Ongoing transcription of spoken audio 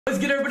What's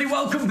good, everybody?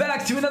 Welcome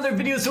back to another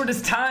video. So it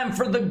is time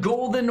for the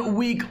Golden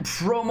Week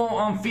promo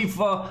on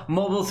FIFA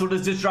Mobile. So it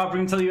is just dropped. We're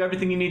going to tell you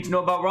everything you need to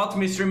know about. We're also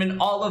going to be streaming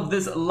all of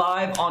this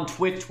live on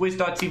Twitch,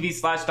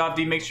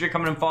 twitch.tv/Stopde. Make sure you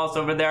come and follow us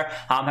over there.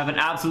 Have an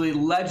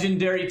absolutely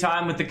legendary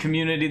time with the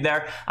community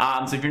there.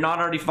 So if you're not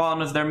already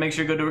following us there, make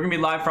sure you go to. We're going to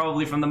be live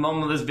probably from the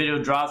moment this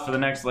video drops for the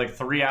next like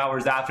 3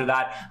 hours after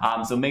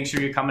that. So make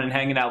sure you're coming and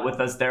hanging out with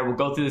us there. We'll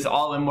go through this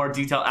all in more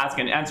detail, ask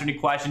and answer any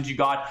questions you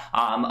got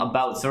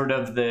about sort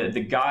of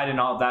the guide and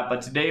all of that.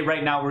 But today,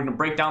 right now, we're going to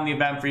break down the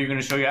event for you. We're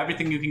going to show you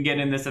everything you can get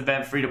in this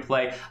event free to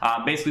play.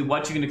 Basically,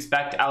 what you can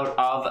expect out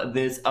of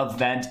this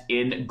event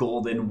in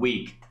Golden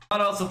Week.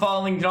 Also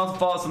following, you can also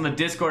follow us on the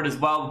Discord as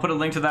well. We'll put a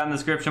link to that in the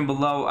description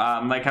below.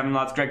 Like having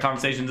lots of great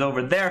conversations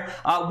over there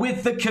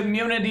with the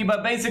community.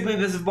 But basically,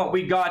 this is what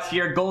we got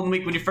here. Golden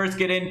Week, when you first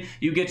get in,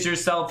 you get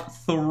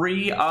yourself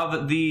 3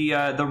 of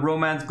the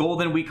romance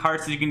Golden Week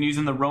hearts that you can use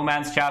in the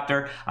romance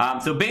chapter.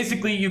 So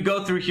basically, you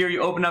go through here, you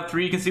open up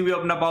 3. You can see we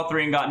opened up all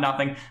 3 and got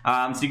nothing.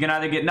 So you can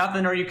either get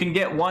nothing or you can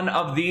get one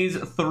of these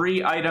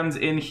 3 items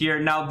in here.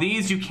 Now,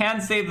 these, you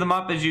can save them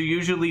up as you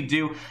usually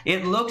do.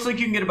 It looks like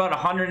you can get about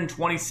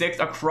 126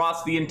 across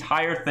the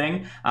entire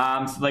thing.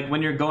 So like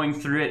when you're going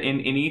through it in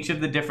each of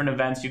the different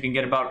events, you can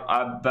get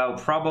about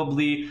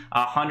probably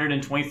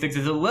 126.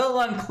 It's a little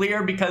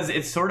unclear because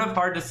it's sort of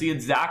hard to see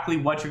exactly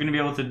what you're going to be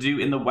able to do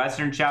in the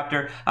Western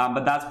chapter,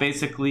 but that's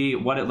basically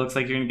what it looks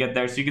like you're going to get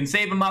there. So you can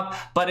save them up,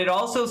 but it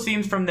also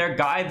seems from their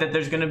guide that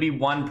there's going to be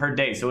 1 per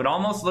day. So it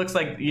almost looks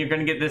like you're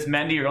going to get this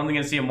Mendy, you're only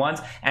going to see him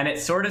once, and it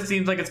sort of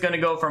seems like it's going to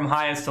go from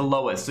highest to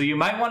lowest. So you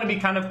might want to be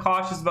kind of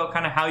cautious about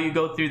kind of how you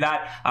go through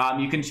that.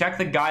 You can check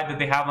the guide that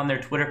they have on their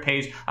Twitter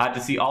page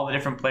to see all the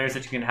different players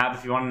that you can have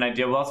if you want an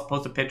idea. We'll also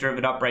post a picture of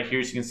it up right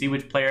here so you can see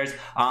which players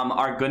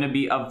are going to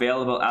be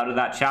available out of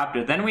that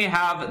chapter. Then we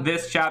have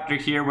this chapter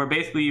here where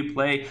basically you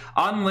play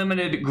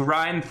unlimited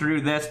grind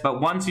through this,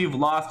 but once you've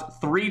lost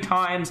 3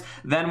 times,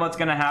 then what's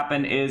going to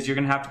happen is you're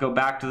going to have to go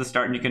back to the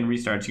start and you can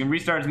restart. So you can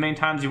restart as many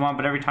times as you want,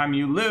 but every time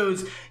you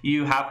lose,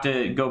 you have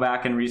to go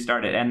back and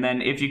restart it. And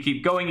then if you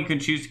keep going, you can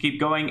choose to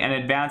keep going and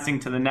advancing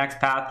to the next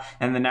path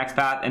and the next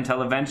path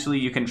until eventually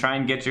you can try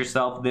and get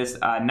yourself this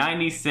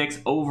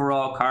 96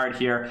 overall card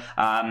here.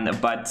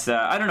 But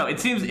I don't know,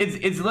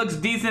 it looks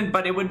decent,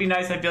 but it would be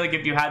nice, I feel like,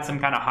 if you had some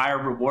kind of higher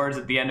rewards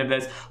at the end of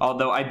this,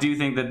 although I do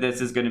think that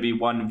this is going to be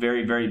one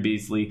very, very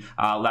beastly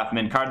left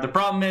mid card. The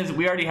problem is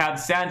we already have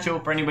Sancho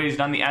for anybody who's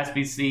done the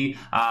SBC.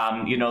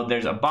 You know,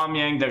 there's a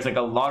Aubameyang, there's like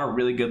a lot of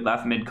really good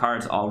left mid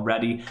cards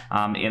already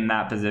in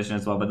that position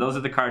as well, but those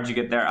are the cards you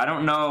get there. I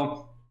don't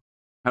know,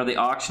 are they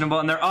auctionable?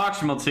 And they're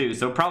auctionable too,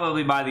 so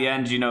probably by the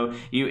end, you know,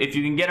 if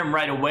you can get him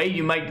right away,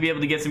 you might be able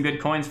to get some good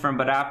coins for him,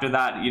 but after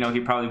that, you know, he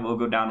probably will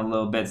go down a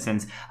little bit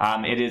since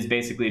it is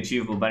basically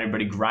achievable by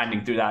everybody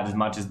grinding through that as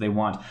much as they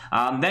want.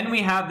 Then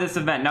we have this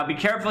event. Now be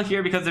careful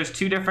here because there's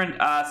 2 different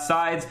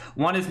sides.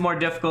 One is more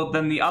difficult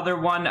than the other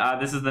one.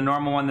 This is the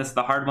normal one, this is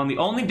the hard one. The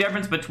only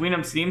difference between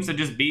them seems to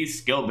just be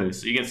skill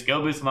boost. So you get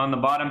skill boost along the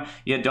bottom,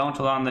 you don't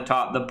along the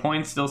top. The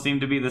points still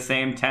seem to be the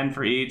same, 10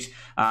 for each,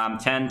 10,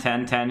 10,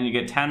 10, and you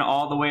get 10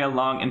 all the way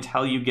along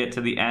until you get to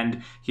the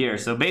end here.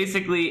 So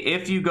basically,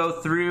 if you go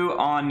through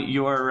on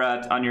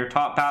your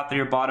top path or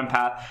your bottom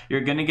path,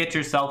 you're gonna get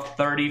yourself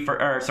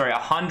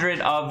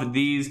 100 of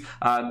these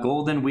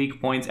Golden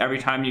Week points every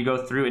time you go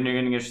through, and you're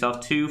gonna get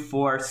yourself 2,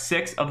 4,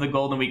 6 of the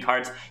Golden Week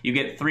hearts. You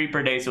get 3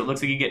 per day, so it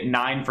looks like you get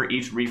 9 for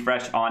each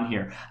refresh on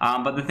here.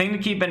 But the thing to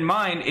keep in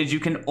mind is you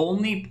can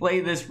only play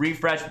this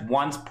refresh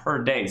once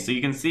per day. So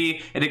you can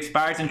see it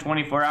expires in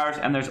 24 hours,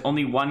 and there's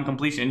only 1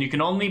 completion. And you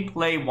can only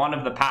play 1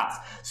 of the paths.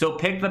 So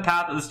pick the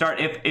path at the start.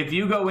 If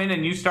you go in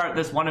and you start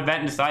this one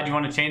event and decide you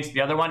want to change to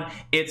the other one,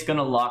 it's going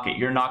to lock it.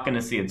 You're not going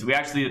to see it. So we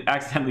actually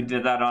accidentally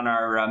did that on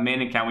our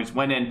main account. We just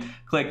went in,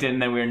 clicked it,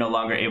 and then we were no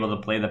longer able to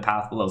play the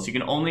path below. So you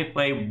can only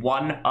play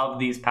 1 of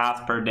these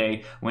paths per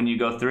day when you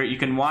go through it. You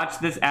can watch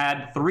this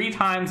ad 3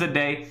 times a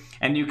day,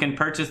 and you can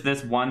purchase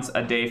this once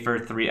a day for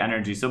 3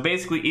 energy. So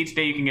basically each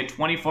day you can get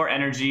 24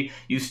 energy.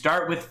 You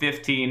start with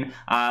 15,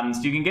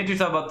 so you can get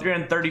yourself about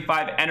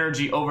 335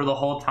 energy over the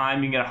whole time.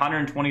 You can get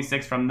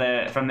 126 from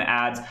the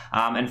ads,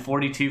 and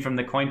 42 from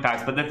the coin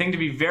packs. But the thing to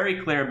be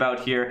very clear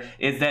about here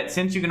is that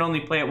since you can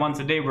only play it once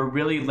a day, we're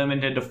really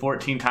limited to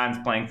 14 times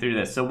playing through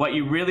this. So what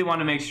you really want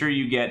to make sure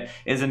you get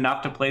is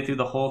enough to play through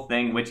the whole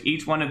thing, which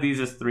each one of these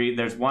is 3.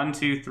 There's 1,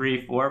 2,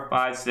 3, 4,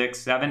 5,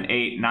 6, 7,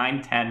 8,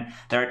 9, 10.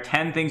 There are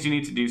 10 things you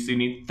need to do, so you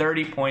need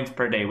 30 points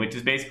per day, which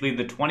is basically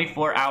the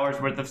 24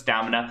 hours worth of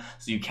stamina.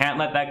 So you can't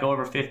let that go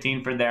over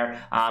 15 for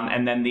there,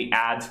 and then the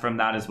ads from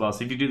that as well.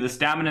 So if you do the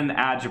stamina and the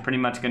ads, you're pretty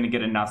much going to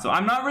get enough. So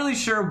I'm not really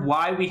sure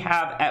why we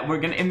have,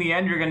 in the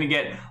end, you're going to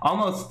get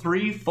almost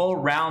 3 full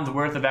rounds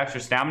worth of extra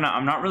stamina.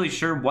 I'm not really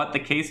sure what the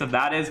case of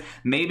that is.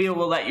 Maybe it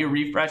will let you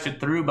refresh it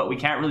through, but we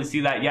can't really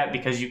see that yet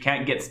because you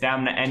can't get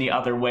stamina any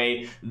other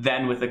way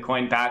than with the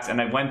coin packs.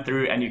 And I went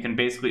through, and you can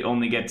basically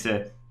only get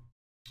to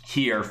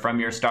here from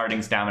your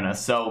starting stamina.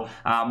 So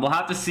we'll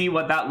have to see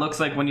what that looks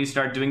like when you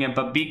start doing it,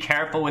 but be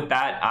careful with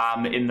that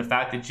in the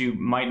fact that you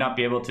might not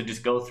be able to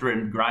just go through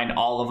and grind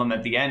all of them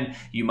at the end.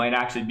 You might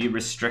actually be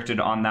restricted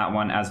on that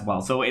one as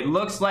well. So it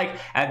looks like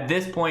at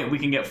this point we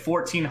can get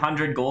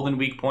 1,400 golden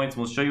week points.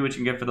 We'll show you what you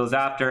can get for those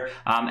after,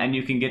 and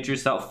you can get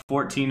yourself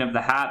 14 of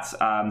the hats.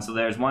 So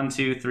there's 1,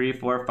 2, 3,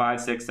 4,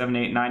 5, 6, 7,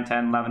 8, 9,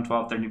 10, 11,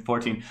 12, 13,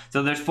 14.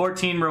 So there's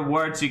 14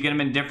 rewards. So you get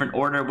them in different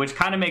order, which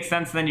kind of makes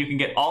sense. Then you can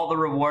get all the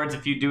rewards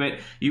if you do it.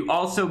 You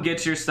also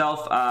get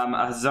yourself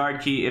a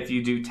hazard key if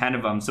you do 10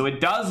 of them. So it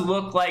does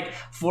look like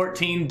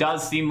 14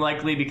 does seem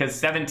likely, because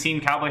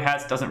 17 cowboy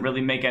hats doesn't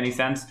really make any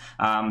sense.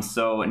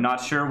 So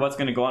not sure what's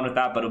going to go on with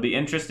that, but it'll be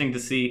interesting to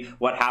see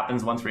what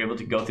happens once we're able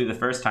to go through the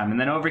first time. And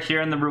then over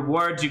here in the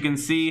rewards, you can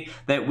see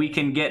that we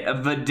can get a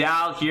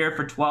Vidal here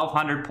for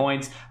 1,200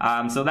 points.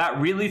 So that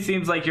really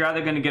seems like you're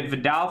either going to get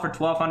Vidal for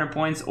 1,200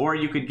 points, or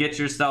you could get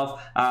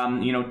yourself,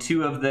 you know,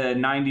 2 of the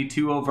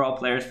 92 overall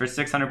players for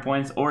 600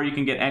 points, or you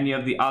can get any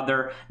of the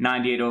other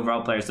 98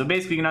 overall players. So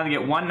basically, you can either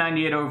get 1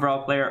 98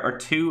 overall player or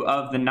 2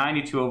 of the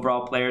 92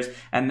 overall players,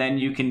 and then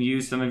you can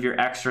use some of your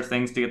extra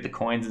things to get the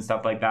coins and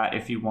stuff like that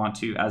if you want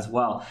to as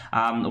well.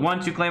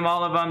 Once you claim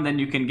all of them, then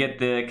you can get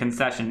the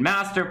concession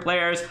master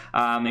players,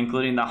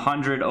 including the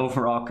 100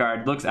 overall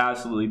card. Looks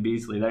absolutely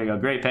beastly. There you go,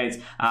 great pace.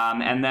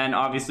 And then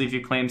obviously if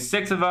you claim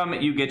 6 of them,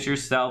 you get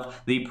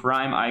yourself the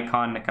prime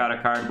icon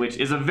Nakata card, which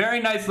is a very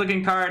nice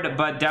looking card,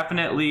 but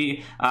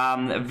definitely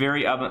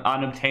very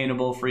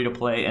unobtainable free to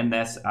play in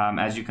this,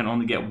 as you can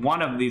only get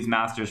 1 of these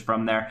masters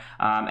from there,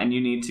 and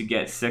you need to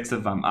get 6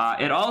 of them.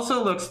 It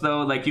also looks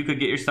though like you could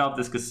get yourself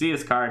this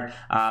Casillas card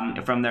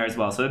from there as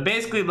well. So it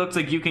basically looks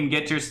like you can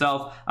get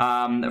yourself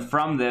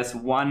from this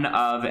 1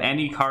 of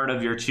any card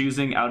of your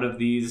choosing out of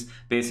these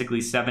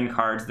basically 7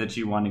 cards that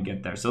you want to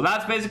get there. So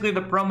that's basically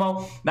the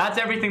promo. That's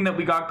everything that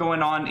we got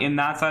going on in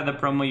that side of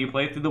the promo. You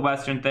play through the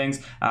Western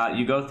things,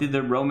 you go through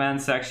the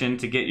romance section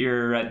to get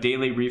your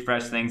daily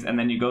refresh things, and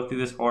then you go through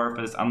this horror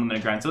for this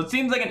unlimited grind. So it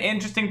seems like an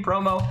interesting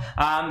promo,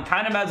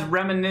 kind of as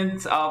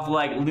remnants of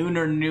like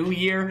Lunar New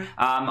Year.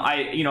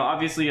 You know,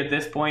 obviously at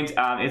this point,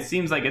 it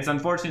seems like it's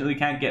unfortunately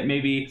can't get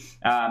maybe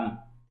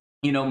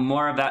you know,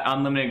 more of that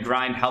unlimited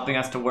grind helping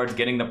us towards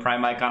getting the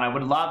prime icon. I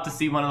would love to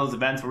see one of those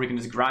events where we can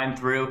just grind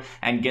through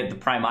and get the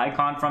prime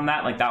icon from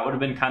that. Like that would have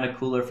been kind of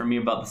cooler for me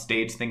about the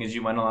stage thing as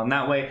you went along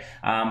that way.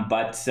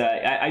 But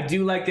I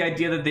do like the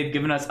idea that they've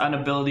given us an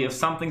ability of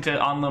something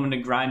to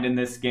unlimited grind in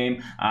this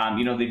game.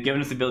 You know, they've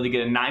given us the ability to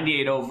get a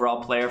 98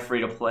 overall player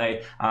free to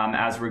play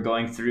as we're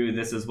going through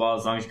this as well.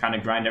 As long as you kind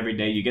of grind every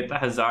day, you get the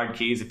hazard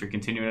keys if you're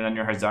continuing on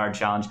your hazard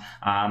challenge,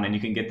 and you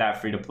can get that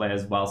free to play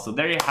as well. So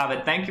there you have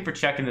it. Thank you for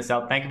checking this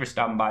out. Thank you for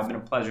stopping by. It's been a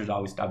pleasure as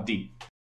always. Stopde.